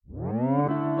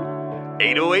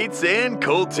808s and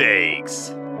Cold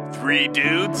Takes. 3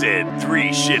 dudes and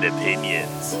 3 shit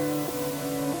opinions.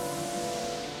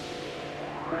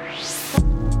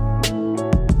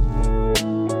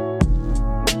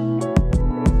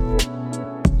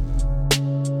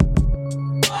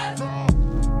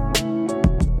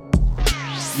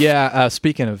 Yeah,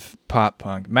 speaking of pop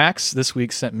punk, Max this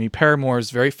week sent me Paramore's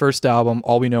very first album,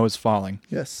 All We Know Is Falling.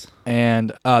 Yes.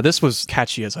 And this was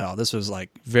catchy as hell. This was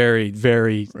like very,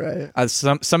 very... Right.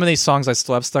 Some of these songs I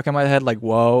still have stuck in my head, like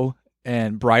Whoa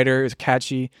and Brighter is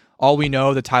catchy. All We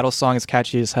Know, the title song, is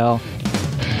catchy as hell.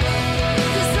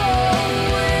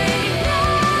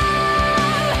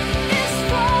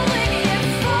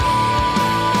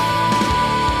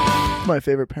 My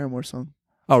favorite Paramore song.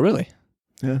 Oh, really?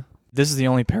 Yeah. This is the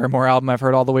only Paramore album I've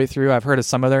heard all the way through. I've heard of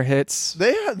some of their hits.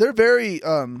 They're very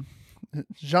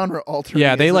genre altering.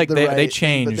 Yeah, they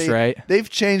changed, right? They've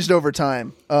changed over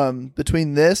time.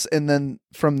 Between this and then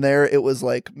from there it was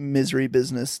like Misery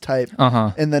Business type.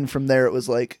 And then from there it was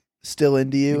like Still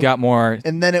Into You. Got more.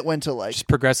 And then it went to like just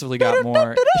progressively got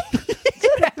more.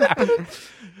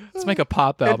 Let's make a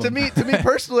pop album. And to me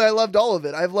personally, I loved all of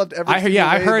it. I've loved every.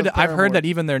 I've heard that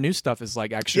even their new stuff is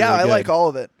like actually. Yeah, really I good. like all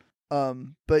of it.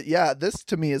 But yeah, this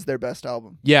to me is their best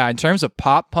album. Yeah, in terms of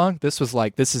pop punk, this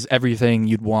is everything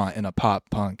you'd want in a pop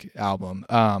punk album.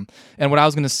 And what I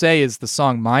was gonna say is the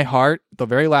song "My Heart," the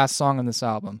very last song on this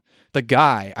album. The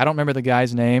guy, I don't remember the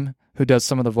guy's name, who does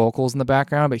some of the vocals in the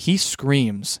background, but he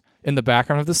screams in the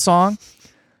background of the song.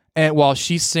 And while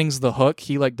she sings the hook,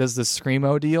 he like does this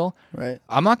screamo deal. Right.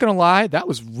 I'm not gonna lie, that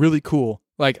was really cool.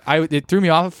 Like it threw me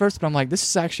off at first, but I'm like, this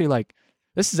is actually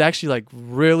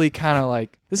really kind of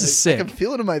like this is sick. I can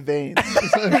feel it in my veins.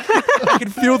 I can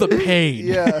feel the pain.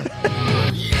 Yeah.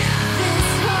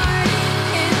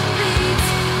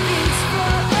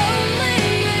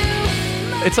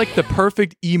 It's like the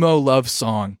perfect emo love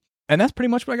song. And that's pretty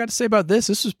much what I got to say about this.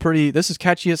 This is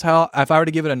catchy as hell. If I were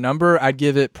to give it a number, I'd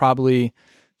give it probably,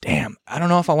 I don't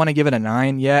know if I want to give it a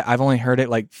 9 yet. I've only heard it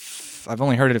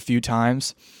a few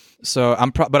times. So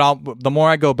the more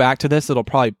I go back to this, it'll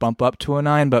probably bump up to a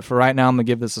 9. But for right now, I'm gonna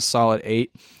give this a solid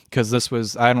 8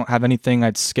 because I don't have anything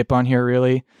I'd skip on here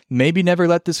really. Maybe Never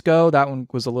Let This Go. That one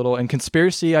was a little, and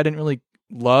Conspiracy I didn't really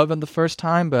love in the first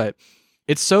time, but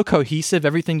it's so cohesive.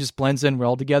 Everything just blends in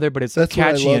well together. But That's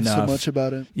catchy what I love enough. so much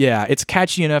about it. Yeah, it's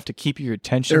catchy enough to keep your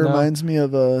attention. It reminds me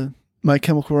of My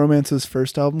Chemical Romance's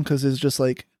first album because it's just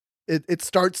like. It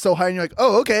starts so high and you're like,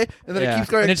 oh, okay. And then it keeps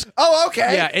going, oh,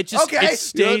 okay. Yeah, it just okay. it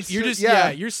stays.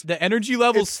 The energy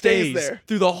level stays there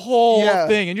through the whole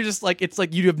thing. And you're just like, it's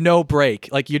like you have no break.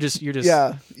 Like you're just you're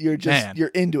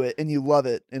into it and you love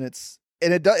it. And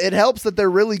it helps that they're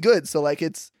really good. So like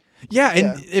it's.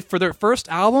 If for their first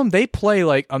album, they play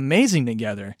like amazing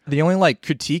together. The only like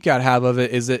critique I'd have of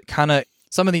it is it kind of,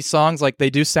 some of these songs, like they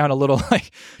do sound a little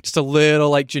like just a little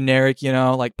like generic,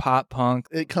 like pop punk.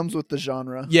 It comes with the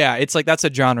genre. Yeah, it's like that's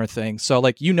a genre thing. So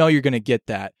like you're going to get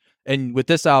that. And with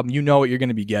this album, you know what you're going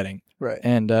to be getting. Right.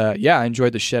 And I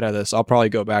enjoyed the shit out of this. I'll probably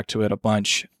go back to it a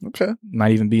bunch. Okay.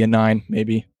 Might even be a 9,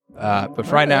 maybe. But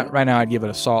for right now, I'd give it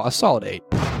a solid 8.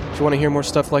 If you want to hear more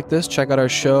stuff like this, check out our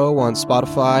show on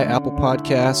Spotify, Apple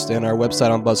Podcasts, and our website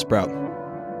on Buzzsprout.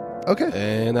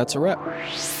 Okay. And that's a wrap.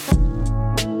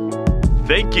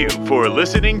 Thank you for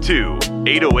listening to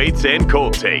 808s and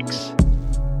Cold Takes.